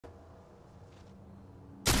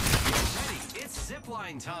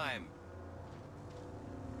Zipline time.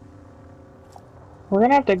 We're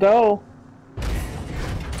gonna have to go.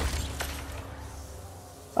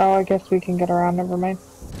 Oh, I guess we can get around. Never mind.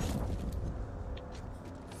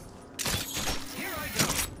 Here I go.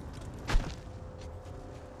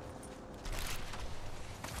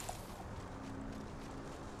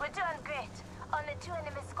 We're doing great. Only 2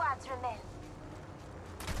 enemy squads remain.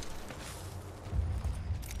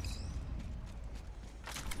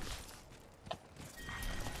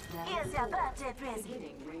 Here's your birthday present.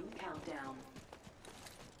 Beginning ring countdown.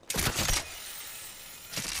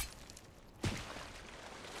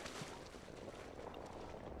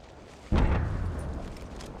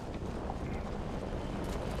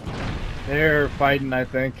 They're fighting, I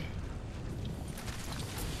think.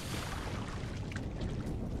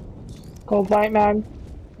 Gold light mag.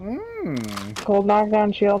 Gold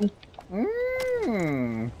knockdown shield.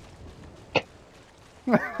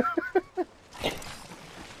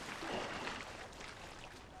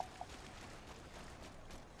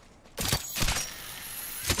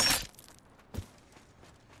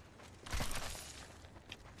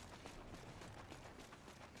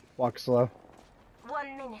 Walk slow.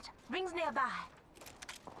 1 minute. Rings nearby.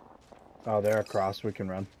 Oh, they're across. We can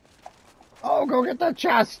run. Oh, go get that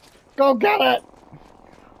chest! Go get it!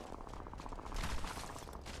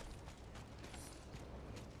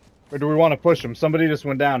 Or do we want to push them? Somebody just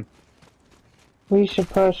went down. We should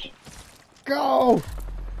push. Go!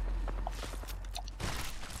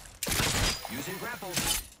 Using grapple.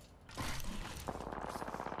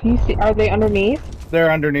 Do you see? Are they underneath?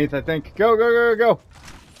 They're underneath, I think. Go, go, go, go!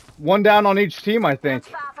 One down on each team, I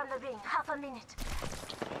think. Not far from the ring. Half a minute.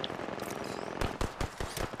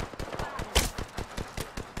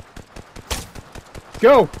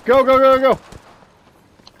 Go! Go, go, go, go!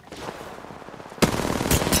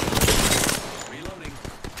 Reloading.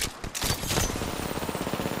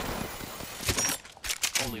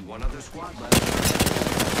 Only one other squad left.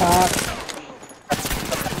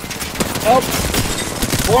 Oh!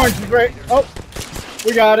 Orange is great. Oh!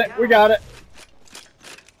 We got it. We got it.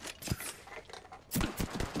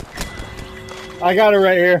 I got it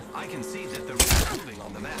right here. I can see that the ring is moving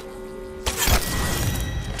on the map.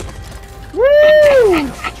 Woo!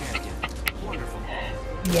 Champion. Wonderful.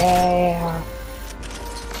 Yeah.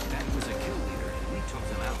 That was a kill leader. We took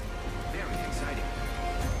them out. Very exciting.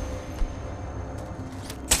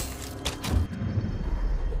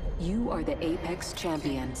 You are the Apex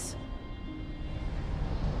Champions.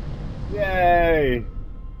 Yay!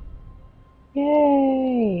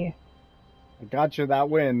 Yay. I got you that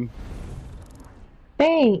win.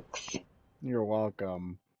 Thanks, You're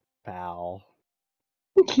welcome, pal.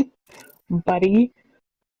 buddy.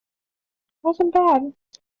 Wasn't bad.